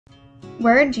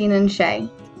We're Gene and Shay,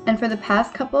 and for the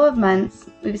past couple of months,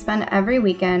 we've spent every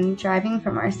weekend driving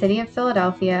from our city of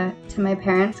Philadelphia to my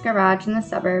parents' garage in the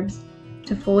suburbs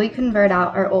to fully convert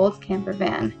out our old camper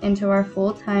van into our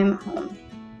full-time home.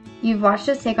 You've watched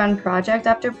us take on project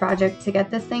after project to get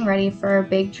this thing ready for our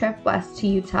big trip west to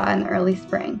Utah in the early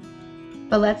spring.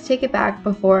 But let's take it back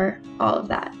before all of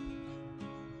that.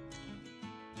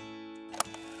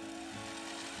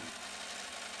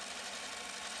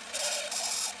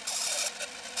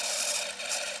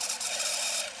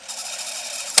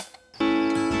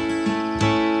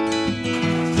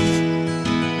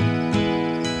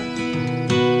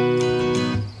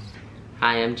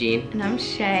 Hi, I'm Gene. And I'm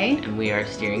Shay. And we are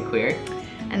Steering Queer.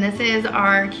 And this is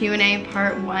our Q&A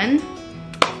part 1.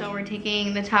 So we're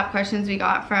taking the top questions we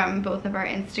got from both of our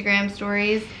Instagram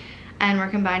stories and we're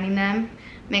combining them,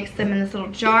 mix them in this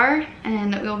little jar,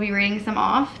 and we'll be reading some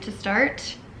off to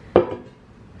start. Do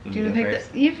you want to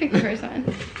pick you pick the first one.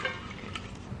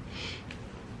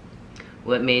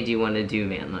 What made you want to do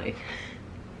van life?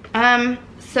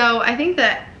 So I think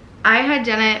that I had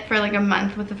done it for like a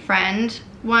month with a friend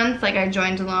once. Like I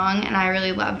joined along and I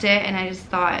really loved it, and I just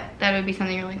thought that would be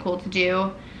something really cool to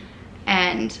do.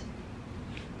 And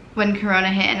when Corona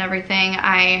hit and everything,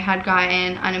 I had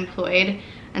gotten unemployed,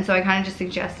 and so I kind of just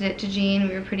suggested it to Gene.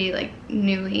 We were pretty like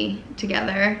newly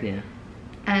together. Yeah.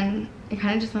 And it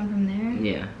kind of just went from there.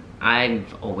 Yeah.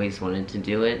 I've always wanted to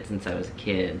do it since I was a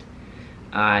kid.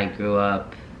 I grew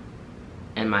up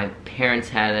and my parents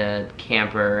had a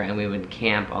camper and we would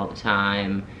camp all the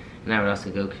time, and I would also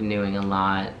go canoeing a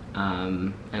lot,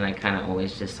 and I kind of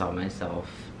always just saw myself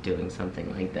doing something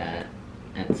like that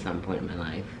at some point in my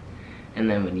life. And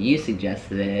then when you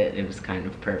suggested it, it was kind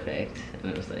of perfect,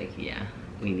 and I was like, yeah,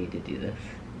 we need to do this.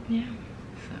 Yeah.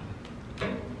 So.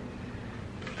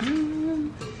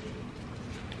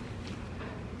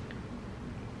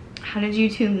 How did you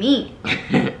two meet?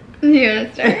 You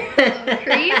want to start?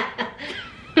 Creep?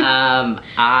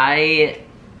 I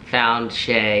found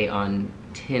Shay on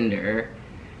Tinder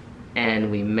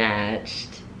and we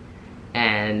matched,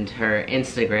 and her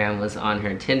Instagram was on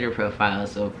her Tinder profile,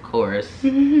 so of course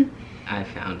I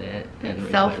found it. And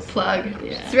self-plug.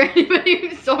 Yeah. Just for anybody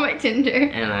who saw my Tinder.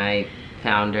 And I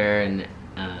found her and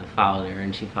followed her,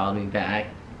 and she followed me back.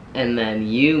 And then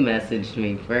you messaged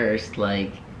me first,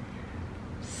 like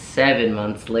 7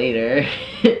 months later,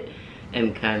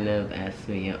 and kind of asked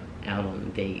me out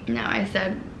on a date. No, I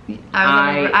said,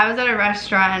 I was at a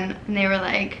restaurant and they were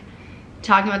like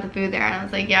talking about the food there, and I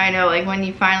was like, yeah, I know, like when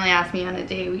you finally asked me on a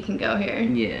date, we can go here.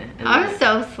 Yeah. I was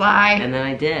so sly. And then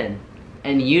I did.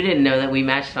 And you didn't know that we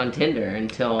matched on Tinder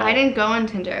until... I didn't go on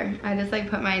Tinder. I just like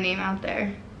put my name out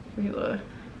there for people to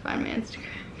find my Instagram.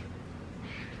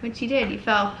 Which you did. You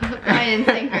fell hook, line, and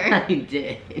sinker. I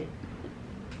did.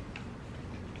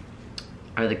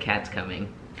 Are the cats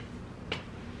coming?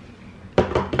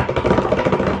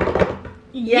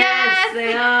 Yes,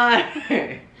 they are.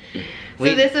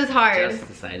 So this is hard. Just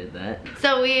decided that.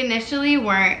 So we initially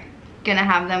weren't gonna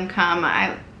have them come.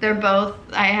 I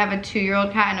have a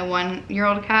 2-year-old cat and a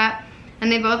 1-year-old cat,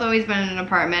 and they've both always been in an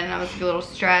apartment, and I was like, a little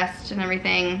stressed and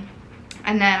everything.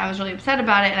 And then I was really upset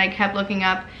about it, and I kept looking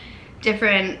up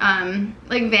different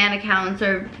like van accounts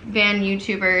or van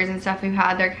YouTubers and stuff who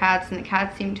had their cats, and the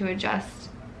cats seemed to adjust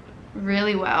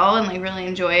really well and like really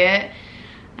enjoy it.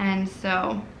 And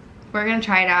so we're gonna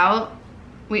try it out.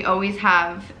 We always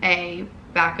have a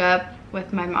backup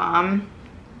with my mom,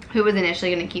 who was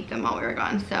initially gonna keep them while we were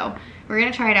gone. So we're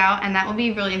gonna try it out, and that will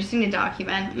be really interesting to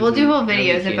document. We'll do whole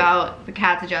videos about the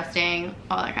cats adjusting,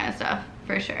 all that kind of stuff,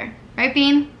 for sure. Right,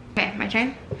 Bean? Okay, my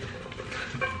turn.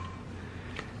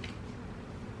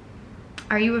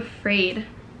 Are you afraid? No.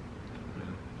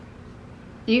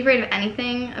 Are you afraid of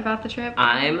anything about the trip?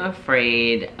 I'm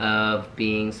afraid of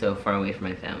being so far away from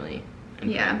my family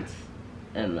and friends,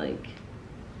 and like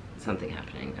something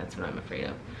happening. That's what I'm afraid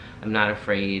of. I'm not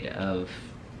afraid of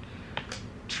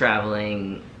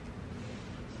traveling,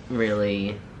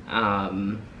 really.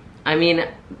 I mean,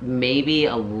 maybe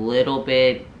a little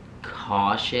bit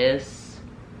cautious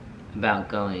about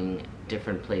going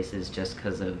different places just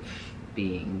because of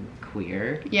being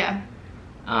queer. Yeah.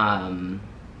 I'm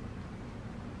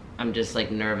just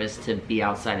like nervous to be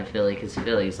outside of Philly, because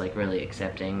Philly's like really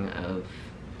accepting of,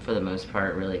 for the most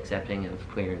part, really accepting of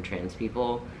queer and trans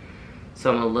people.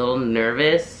 So I'm a little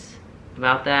nervous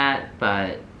about that,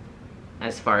 but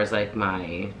as far as like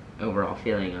my overall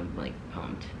feeling, I'm like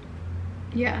pumped.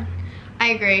 Yeah,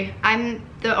 I agree. I'm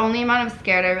the only amount of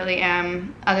scared I really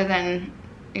am, other than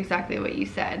exactly what you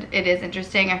said. It is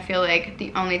interesting. I feel like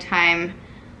the only time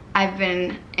I've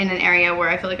been in an area where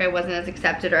I feel like I wasn't as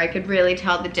accepted, or I could really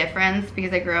tell the difference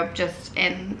because I grew up just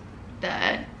in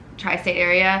the tri-state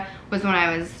area, was when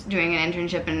I was doing an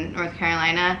internship in North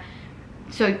Carolina.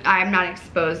 So I'm not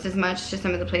exposed as much to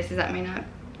some of the places that might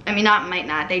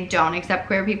not, they don't accept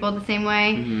queer people the same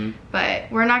way. But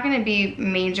we're not going to be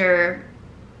major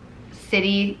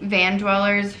city van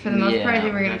dwellers for the most part. I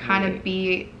think we're going to kind of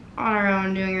be on our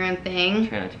own, doing our own thing.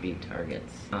 Try not to be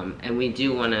targets. And we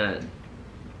do want to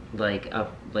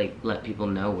let people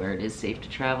know where it is safe to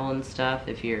travel and stuff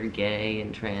if you're gay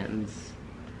and trans.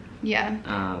 Yeah.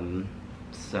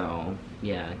 So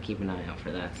yeah, keep an eye out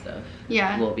for that stuff.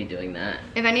 Yeah. We'll be doing that.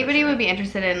 If anybody would be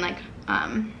interested in like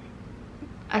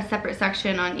a separate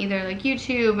section on either like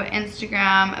YouTube,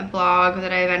 Instagram, a blog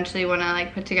that I eventually want to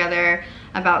like put together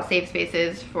about safe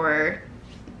spaces for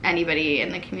anybody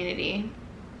in the community,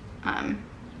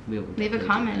 leave a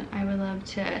comment. I would love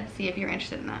to see if you're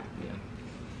interested in that. Yeah.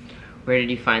 Where did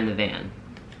you find the van?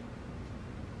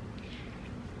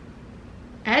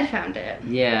 Ed found it.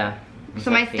 Yeah.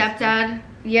 So my stepdad,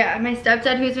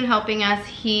 who's been helping us,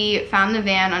 he found the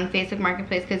van on Facebook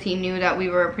Marketplace because he knew that we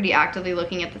were pretty actively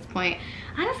looking at this point.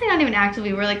 Honestly, not even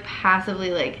actively. We're like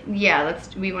passively like, yeah,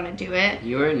 we want to do it.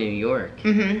 You were in New York.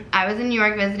 I was in New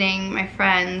York visiting my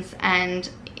friends, and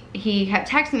he kept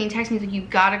texting me. He's like, you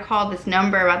gotta call this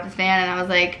number about this van. And I was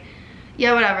like,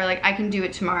 yeah, whatever. Like, I can do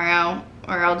it tomorrow,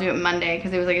 or I'll do it Monday,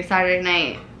 because it was like a Saturday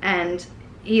night. And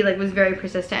he like was very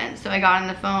persistent. So I got on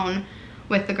the phone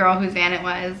with the girl whose van it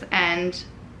was, and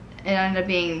it ended up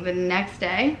being the next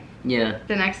day. Yeah.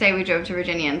 The next day we drove to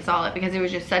Virginia and saw it because it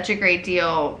was just such a great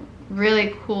deal.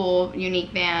 Really cool,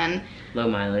 unique van. Low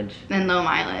mileage. And low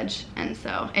mileage. And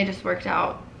so it just worked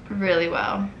out really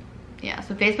well. Yeah,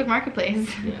 so Facebook Marketplace.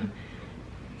 Yeah.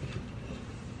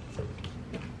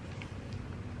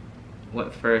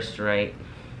 What's first right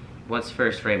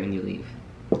when you leave?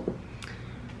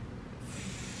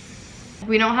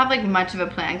 We don't have like much of a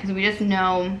plan because we just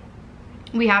know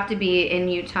we have to be in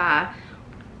Utah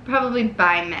probably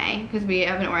by May because we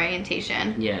have an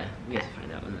orientation. Yeah, we have to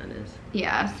find out when that is.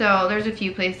 Yeah, so there's a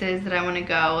few places that I want to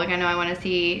go. Like, I know I want to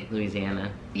see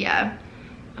Louisiana. Yeah.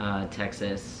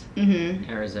 Texas.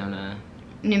 Arizona.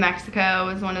 New Mexico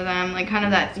is one of them. Like, kind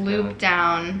of that loop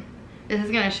down. This is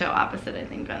gonna show opposite, I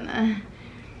think, on the.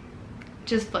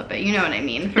 Just flip it. You know what I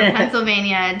mean. From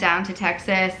Pennsylvania down to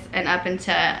Texas and up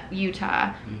into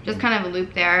Utah. Just kind of a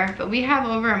loop there. But we have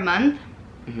over a month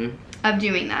of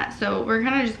doing that, so we're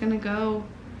kind of just gonna go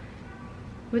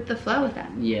with the flow with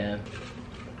that. Yeah.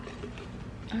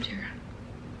 Oh dear.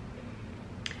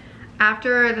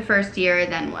 After the first year,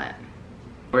 then what?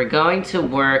 We're going to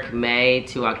work May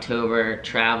to October,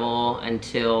 travel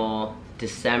until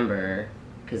December,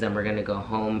 because then we're gonna go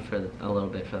home for a little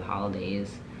bit for the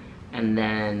holidays. And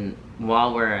then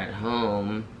while we're at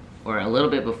home, or a little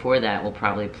bit before that, we'll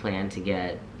probably plan to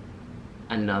get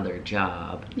another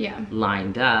job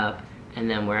lined up. And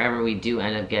then wherever we do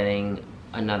end up getting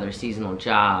another seasonal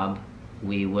job,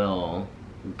 we will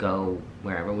go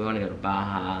wherever. We want to go to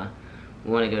Baja.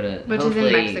 We want to go to, which is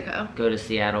in Mexico. Go to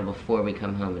Seattle before we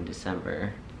come home in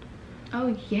December.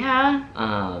 Oh yeah.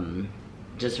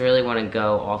 Just really want to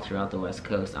go all throughout the West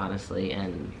Coast, honestly,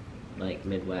 and like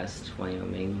Midwest,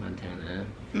 Wyoming, Montana.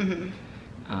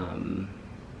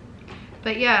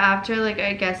 But yeah, after like,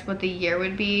 I guess what the year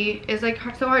would be is like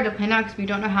so hard to plan out because we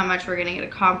don't know how much we're gonna get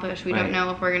accomplished. We don't know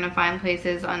if we're gonna find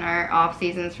places on our off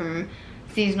seasons from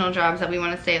seasonal jobs that we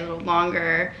want to stay a little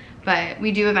longer. But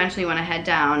we do eventually want to head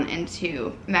down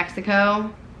into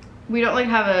Mexico. We don't like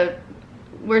have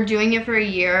we're doing it for a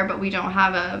year, but we don't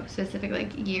have a specific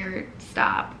like year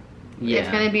stop. Yeah. It's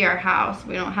gonna be our house.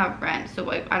 We don't have rent, so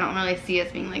like I don't really see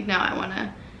us being like, no, I want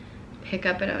to pick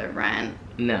up another rent.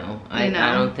 No, I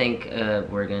don't think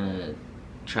we're gonna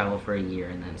travel for a year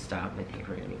and then stop. I think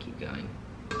we're gonna keep going.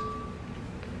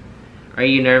 Are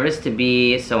you nervous to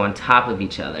be so on top of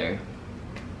each other?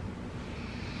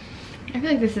 I feel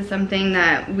like this is something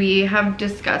that we have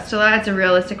discussed a lot. It's a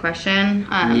realistic question.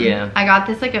 Yeah. I got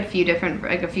this like a few different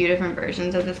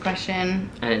versions of this question.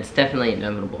 And it's definitely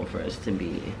inevitable for us to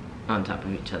be on top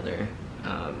of each other.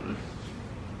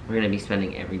 We're gonna be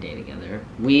spending every day together.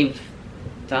 We've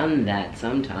done that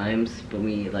sometimes, but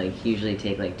we like usually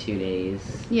take like 2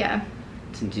 days. Yeah.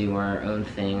 To do our own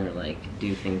thing or like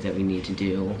do things that we need to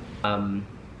do.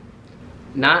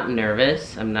 Not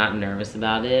nervous. I'm not nervous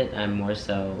about it. I'm more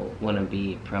so want to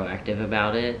be proactive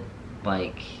about it.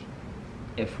 Like,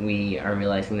 if we are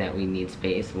realizing that we need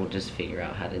space, we'll just figure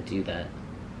out how to do that.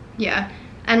 Yeah.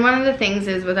 And one of the things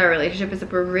is with our relationship is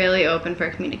that we're really open for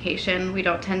communication. We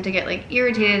don't tend to get like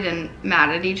irritated and mad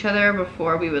at each other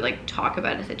before we would like talk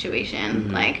about a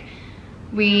situation. Like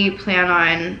we plan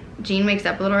on, Gene wakes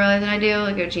up a little earlier than I do,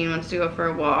 like if Gene wants to go for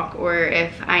a walk, or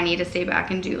if I need to stay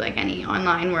back and do like any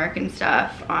online work and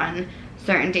stuff on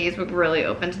certain days, we're really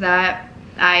open to that.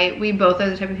 We both are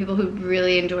the type of people who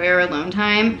really enjoy our alone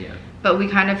time. Yeah. But we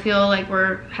kind of feel like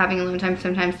we're having alone time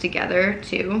sometimes together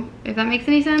too, if that makes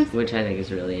any sense. Which I think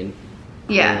is really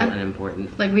cool and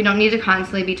important. Like we don't need to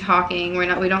constantly be talking. We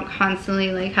don't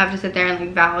constantly like have to sit there and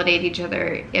like validate each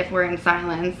other if we're in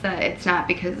silence. That it's not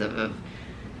because of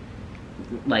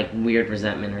like weird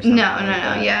resentment or something. No,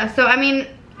 yeah. So I mean,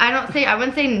 I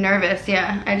wouldn't say nervous,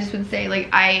 yeah. I just would say like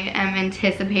I am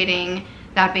anticipating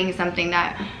that being something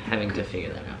that having to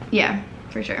figure that out. Yeah,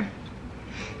 for sure.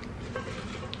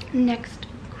 Next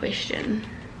question.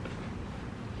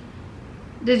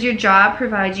 Does your job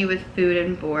provide you with food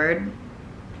and board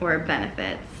or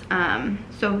benefits?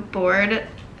 So board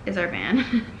is our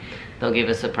van. They'll give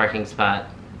us a parking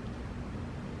spot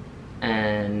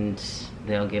and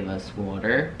they'll give us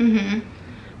water.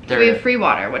 So we have free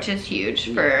water, which is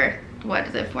huge for, what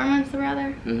is it, 4 months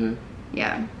rather?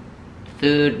 Yeah.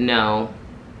 Food, no.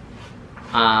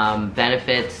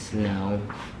 Benefits, no.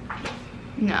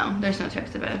 No, there's no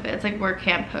types of benefits. Like we're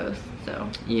camp hosts, so.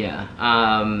 Yeah.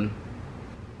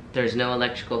 There's no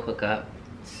electrical hookup,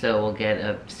 so we'll get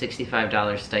a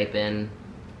 $65 stipend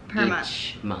per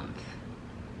month.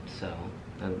 So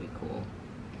that would be cool.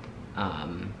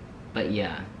 But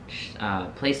yeah,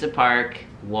 place to park,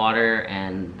 water,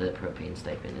 and the propane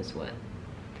stipend is what,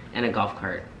 and a golf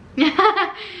cart.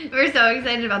 We're so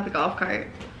excited about the golf cart.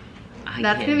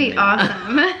 That's gonna be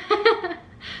awesome.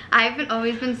 I've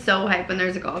always been so hyped when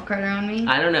there's a golf cart around me.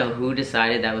 I don't know who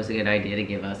decided that was a good idea to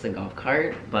give us a golf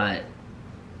cart, but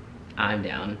I'm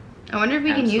down. I wonder if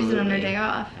we can use it on our day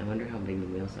off. I wonder how big the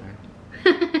wheels are.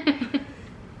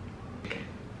 Okay.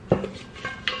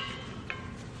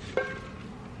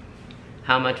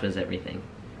 How much was everything?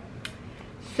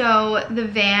 So the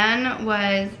van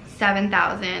was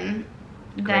 $7,000.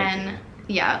 Then,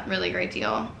 yeah, really great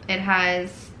deal. It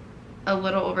has a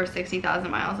little over 60,000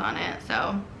 miles on it,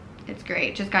 so it's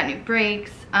great. Just got new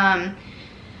brakes.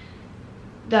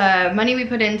 The money we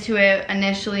put into it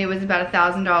initially was about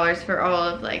 $1,000 for all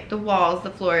of like the walls, the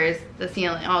floors, the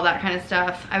ceiling, all that kind of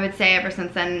stuff. I would say ever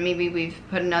since then maybe we've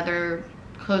put another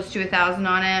close to $1,000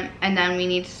 on it, and then we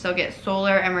need to still get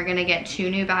solar, and we're gonna get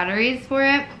 2 new batteries for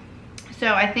it.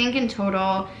 So I think in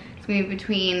total it's gonna be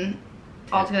between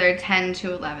altogether 10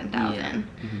 to 11,000.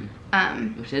 Yeah.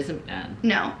 Which isn't bad.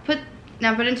 No, put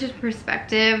into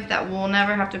perspective that we'll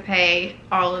never have to pay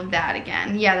all of that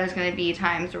again. Yeah, there's gonna be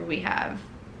times where we have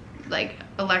like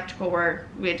electrical work,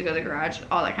 we have to go to the garage,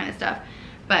 all that kind of stuff.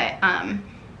 But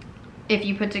if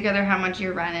you put together how much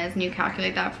your rent is and you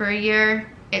calculate that for a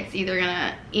year, it's either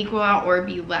gonna equal out or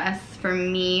be less. For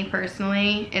me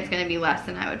personally, it's gonna be less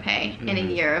than I would pay in a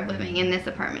year of living in this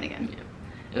apartment again. Yeah.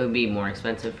 It would be more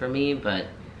expensive for me, but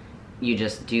you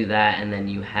just do that and then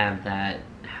you have that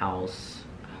house,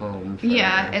 home.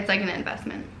 Yeah, it's like an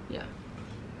investment. Yeah.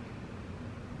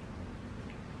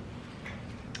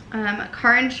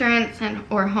 Car insurance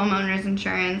or homeowners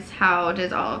insurance, how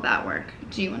does all of that work?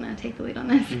 Do you want to take the lead on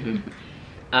this?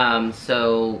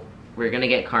 So we're gonna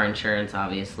get car insurance,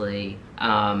 obviously.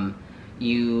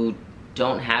 You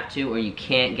don't have to, or you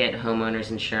can't get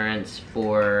homeowners insurance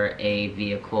for a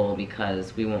vehicle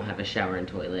because we won't have a shower and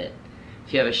toilet.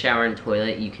 If you have a shower and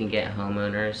toilet, you can get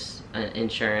homeowners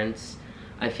insurance.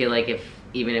 I feel like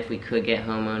even if we could get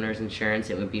homeowners insurance,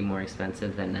 it would be more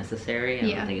expensive than necessary.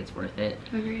 I don't think it's worth it.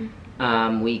 Agreed.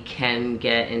 We can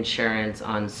get insurance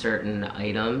on certain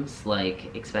items,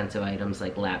 like expensive items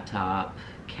like laptop,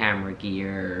 camera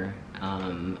gear,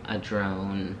 a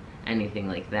drone, anything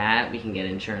like that. We can get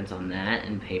insurance on that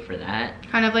and pay for that.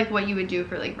 Kind of like what you would do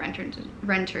for like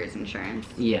renter's insurance.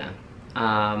 Yeah.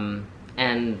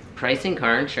 And pricing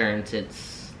car insurance,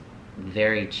 it's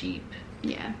very cheap.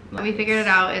 Yeah. We figured it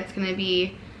out. It's gonna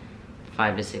be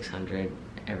 $500 to $600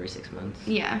 every 6 months.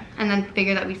 Yeah, and then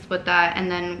figure that we split that,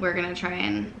 and then we're gonna try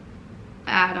and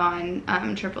add on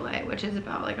AAA, which is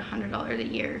about like $100 a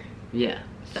year. Yeah.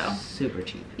 So super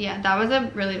cheap. Yeah, that was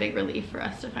a really big relief for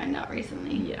us to find out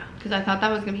recently. Yeah. Because I thought that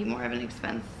was gonna be more of an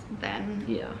expense than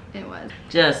it was.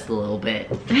 Just a little bit.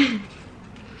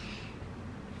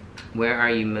 Where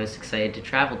are you most excited to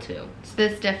travel to? So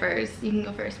this differs. You can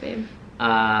go first, babe.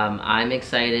 I'm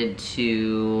excited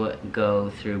to go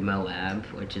through Moab,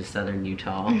 which is southern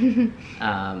Utah.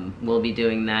 We'll be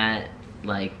doing that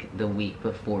like the week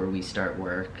before we start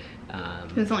work.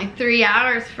 It's only 3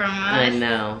 hours from us. I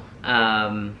know.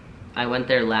 I went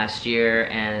there last year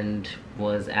and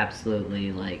was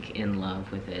absolutely like in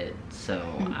love with it, so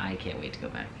I can't wait to go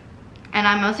back. And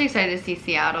I'm most excited to see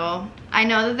Seattle. I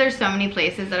know that there's so many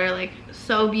places that are like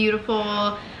so beautiful,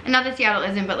 and not that Seattle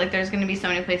isn't, but like there's gonna be so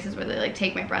many places where they like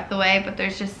take my breath away, but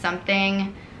there's just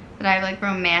something that I like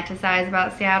romanticize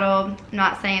about Seattle. I'm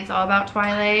not saying it's all about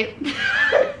Twilight.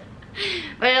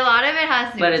 But a lot of it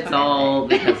has to do with But it's all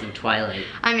because of Twilight.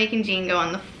 I'm making Gene go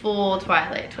on the full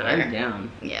Twilight tour. I'm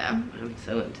down. Yeah. I'm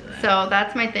so into that. So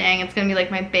that's my thing. It's gonna be like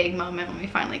my big moment when we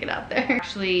finally get out there.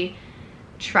 Actually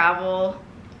travel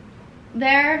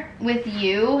there with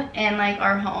you and like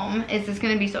our home is just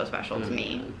gonna be so special to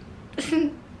me. It's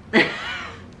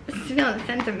feeling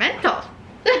sentimental.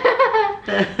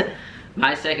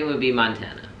 My second would be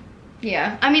Montana.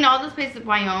 Yeah, I mean all those places,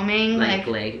 Wyoming, like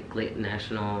Glacier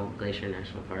National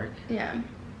Park. Yeah,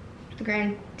 the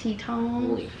Grand Tetons.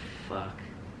 Holy fuck!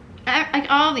 Like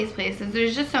all these places,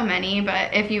 there's just so many.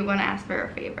 But if you want to ask for our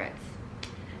favorites,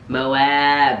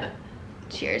 Moab.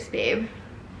 Cheers, babe.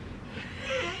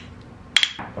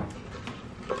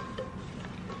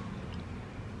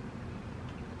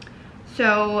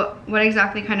 So what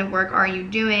exactly kind of work are you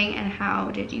doing and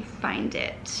how did you find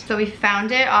it? So we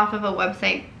found it off of a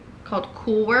website called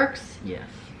Coolworks. Yes.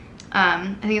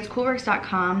 I think it's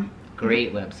coolworks.com.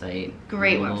 Great website.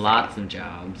 Great website. Lots of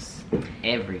jobs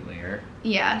everywhere.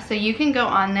 Yeah, so you can go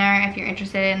on there if you're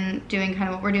interested in doing kind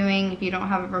of what we're doing, if you don't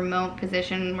have a remote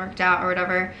position worked out or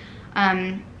whatever,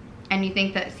 and you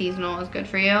think that seasonal is good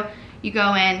for you. You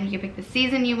go in, you can pick the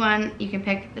season you want, you can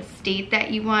pick the state that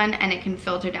you want, and it can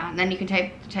filter down. Then you can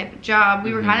type the type of job.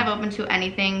 We were kind of open to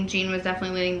anything. Gene was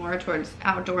definitely leaning more towards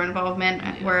outdoor involvement,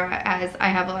 whereas I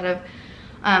have a lot of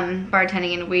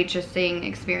bartending and waitressing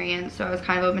experience, so I was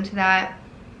kind of open to that.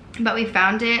 But we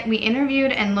found it. We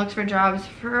interviewed and looked for jobs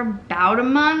for about a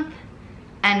month,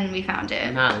 and we found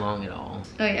it. Not long at all.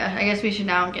 Oh yeah, I guess we should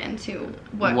now get into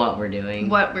what we're doing.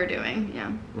 What we're doing,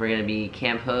 yeah. We're gonna be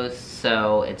camp hosts,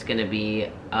 so it's gonna be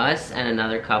us and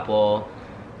another couple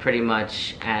pretty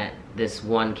much at this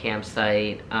one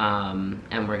campsite,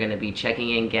 and we're gonna be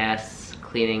checking in guests,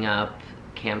 cleaning up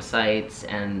campsites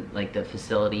and like the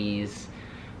facilities,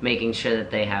 making sure that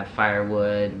they have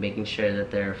firewood, making sure that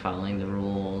they're following the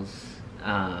rules,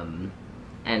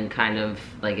 and kind of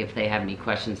like if they have any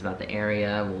questions about the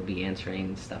area, we'll be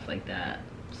answering stuff like that.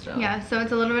 So yeah, so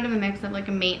it's a little bit of a mix of like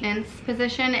a maintenance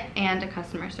position and a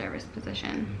customer service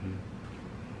position.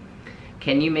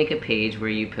 Can you make a page where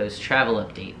you post travel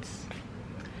updates?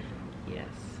 Yes.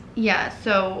 Yeah,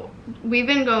 so we've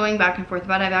been going back and forth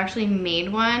about it. I've actually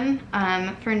made one.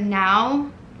 For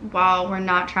now, while we're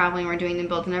not traveling, we're doing the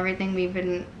builds and everything, we've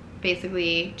been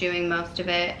basically doing most of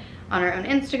it on our own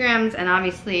Instagrams and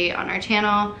obviously on our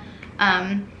channel.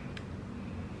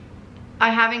 I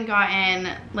haven't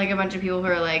gotten like a bunch of people who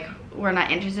are like, we're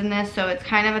not interested in this, so it's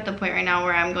kind of at the point right now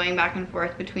where I'm going back and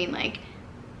forth between like,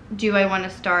 do I want to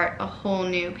start a whole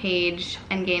new page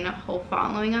and gain a whole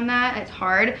following on that? It's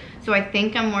hard. So I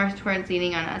think I'm more towards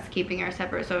leaning on us keeping our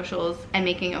separate socials and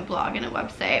making a blog and a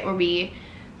website where we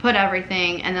put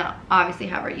everything and then obviously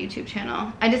have our YouTube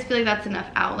channel. I just feel like that's enough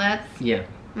outlets. Yeah.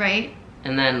 Right?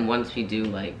 And then once we do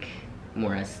like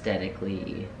more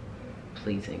aesthetically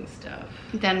pleasing stuff,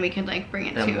 then we could like bring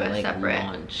it to we'll, a like, separate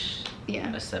launch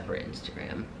a separate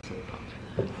Instagram. So we'll pop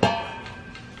for that.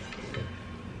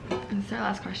 Is this our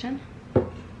last question? Oh,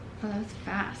 that was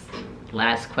fast.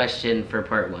 Last question for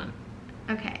part 1.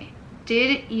 Okay.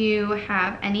 Did you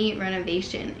have any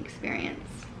renovation experience?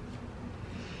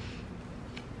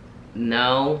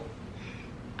 No.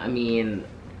 I mean,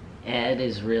 Ed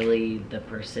is really the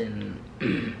person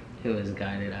who has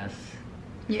guided us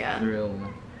through.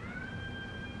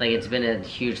 Like, it's been a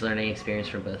huge learning experience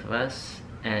for both of us,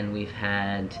 and we've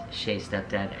had Shay's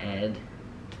stepdad, Ed,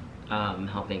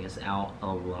 helping us out a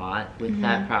lot with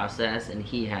that process, and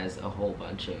he has a whole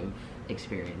bunch of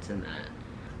experience in that.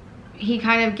 He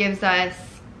kind of gives us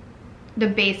the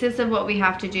basis of what we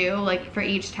have to do, like for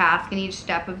each task and each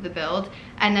step of the build,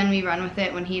 and then we run with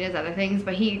it when he does other things.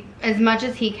 But he, as much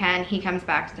as he can, he comes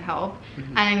back to help.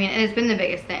 And I mean, it's been the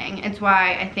biggest thing. It's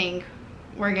why I think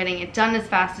we're getting it done as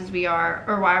fast as we are,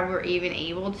 or why we're even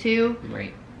able to.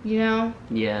 Right. You know?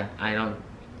 Yeah, I don't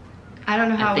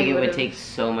know how I think it would take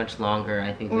so much longer.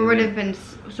 I think we would have been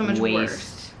so much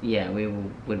worse. Yeah, we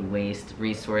would waste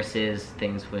resources.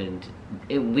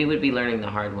 We would be learning the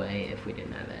hard way if we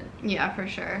didn't have it. Yeah, for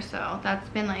sure. So that's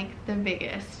been like the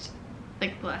biggest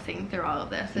like blessing through all of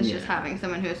this is just having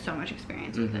someone who has so much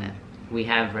experience with it. We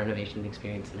have renovation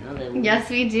experience now. Then Yes,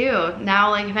 we do.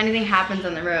 Now, like, if anything happens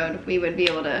on the road, we would be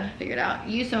able to figure it out.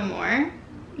 You so more.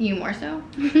 You more so.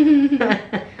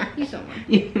 You so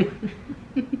more.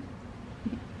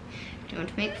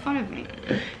 Don't make fun of me.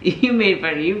 You made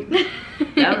fun of you.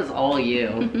 That was all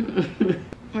you.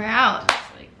 We're out.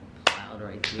 Just, like, plowed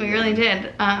right through We really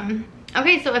did.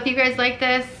 Okay, so if you guys like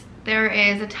this, there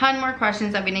is a ton more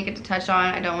questions that we didn't get to touch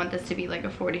on. I don't want this to be like a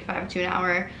 45 to an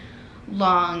hour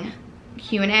long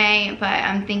Q&A, but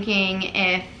I'm thinking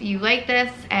if you like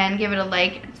this and give it a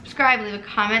like and subscribe, leave a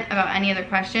comment about any other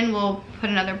question. We'll put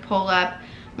another poll up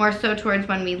more so towards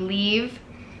when we leave,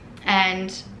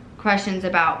 and questions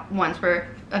about once we're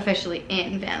officially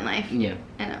in van life. Yeah.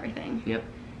 And everything. Yep.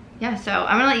 Yeah, so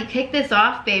I'm gonna let you kick this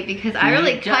off, babe, because I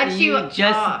really cut you off. You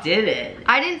just did it.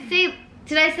 I didn't say,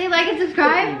 did I say like and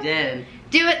subscribe? You did.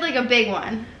 Do it like a big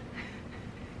one.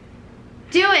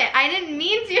 Do it. I didn't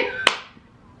mean to.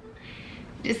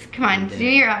 Just come on, do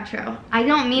your outro. I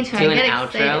don't mean to. I get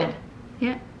excited. Outro?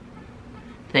 Yeah.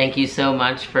 Thank you so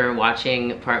much for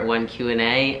watching part 1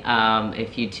 Q&A.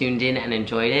 If you tuned in and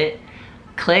enjoyed it,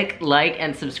 click like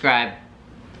and subscribe.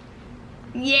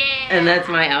 Yeah. And that's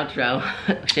my outro.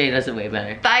 Shay does it way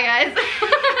better. Bye, guys.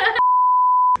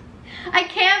 I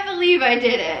can't believe I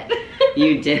did it.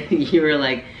 You did. You were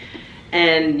like,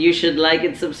 and you should like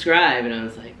and subscribe. And I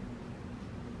was like,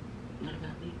 what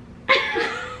about me?